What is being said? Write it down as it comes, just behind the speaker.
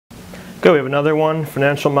Good, we have another one,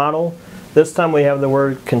 financial model. This time we have the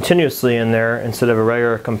word continuously in there instead of a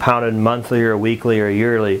regular compounded monthly or weekly or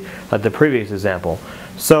yearly like the previous example.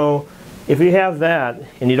 So if you have that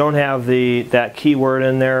and you don't have that keyword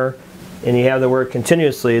in there and you have the word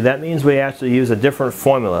continuously, that means we actually use a different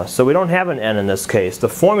formula. So we don't have an n in this case. The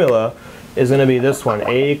formula is going to be this one,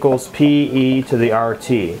 a equals pe to the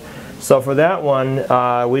rt. So for that one,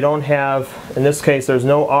 we don't have, in this case, there's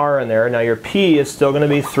no r in there. Now your p is still going to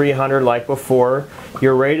be 300 like before.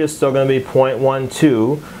 Your rate is still going to be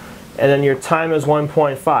 0.12. And then your time is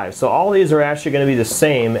 1.5. So all these are actually going to be the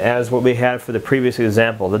same as what we had for the previous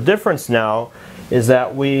example. The difference now is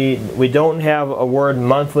that we don't have a word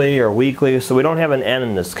monthly or weekly, so we don't have an n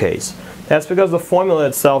in this case. That's because the formula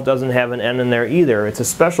itself doesn't have an n in there either. It's a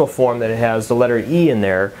special form that it has the letter e in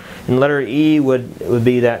there. And letter e would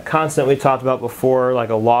be that constant we talked about before, like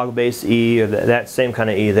a log base e, or that same kind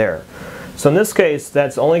of e there. So in this case,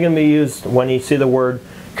 that's only going to be used when you see the word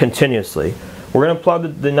continuously. We're going to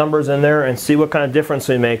plug the numbers in there and see what kind of difference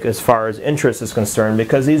we make as far as interest is concerned,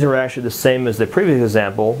 because these are actually the same as the previous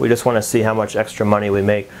example. We just want to see how much extra money we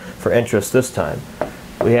make for interest this time.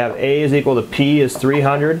 We have a is equal to p is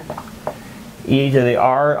 300, e to the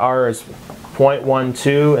r is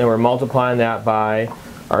 0.12, and we're multiplying that by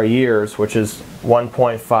our years, which is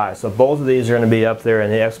 1.5. So both of these are going to be up there in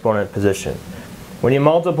the exponent position. When you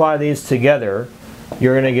multiply these together,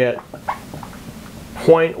 you're going to get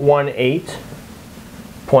 0.18.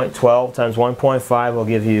 0.12 times 1.5 will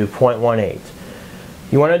give you 0.18.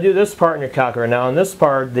 You want to do this part in your calculator. Now in this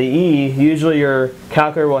part, the e, usually your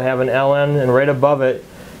calculator will have an ln, and right above it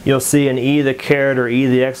you'll see an e the caret or e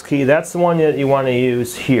the x key. That's the one that you want to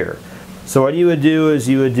use here. So what you would do is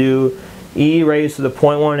you would do e raised to the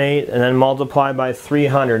 0.18 and then multiply by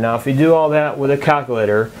 300. Now if you do all that with a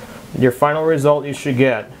calculator, your final result you should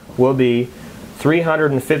get will be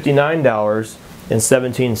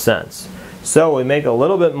 $359.17. So we make a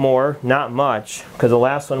little bit more, not much, because the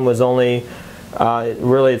last one was only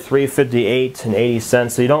really $3.58.80.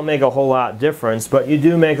 So you don't make a whole lot difference, but you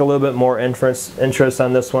do make a little bit more interest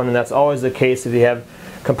on this one, and that's always the case if you have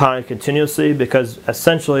compounding continuously, because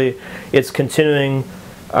essentially it's continuing,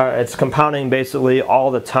 it's compounding basically all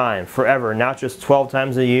the time, forever, not just 12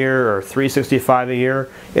 times a year or 365 a year.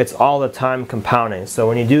 It's all the time compounding. So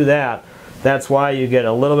when you do that, that's why you get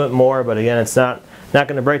a little bit more, but again, it's not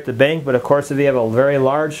going to break the bank, but of course if you have a very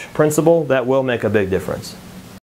large principal, that will make a big difference.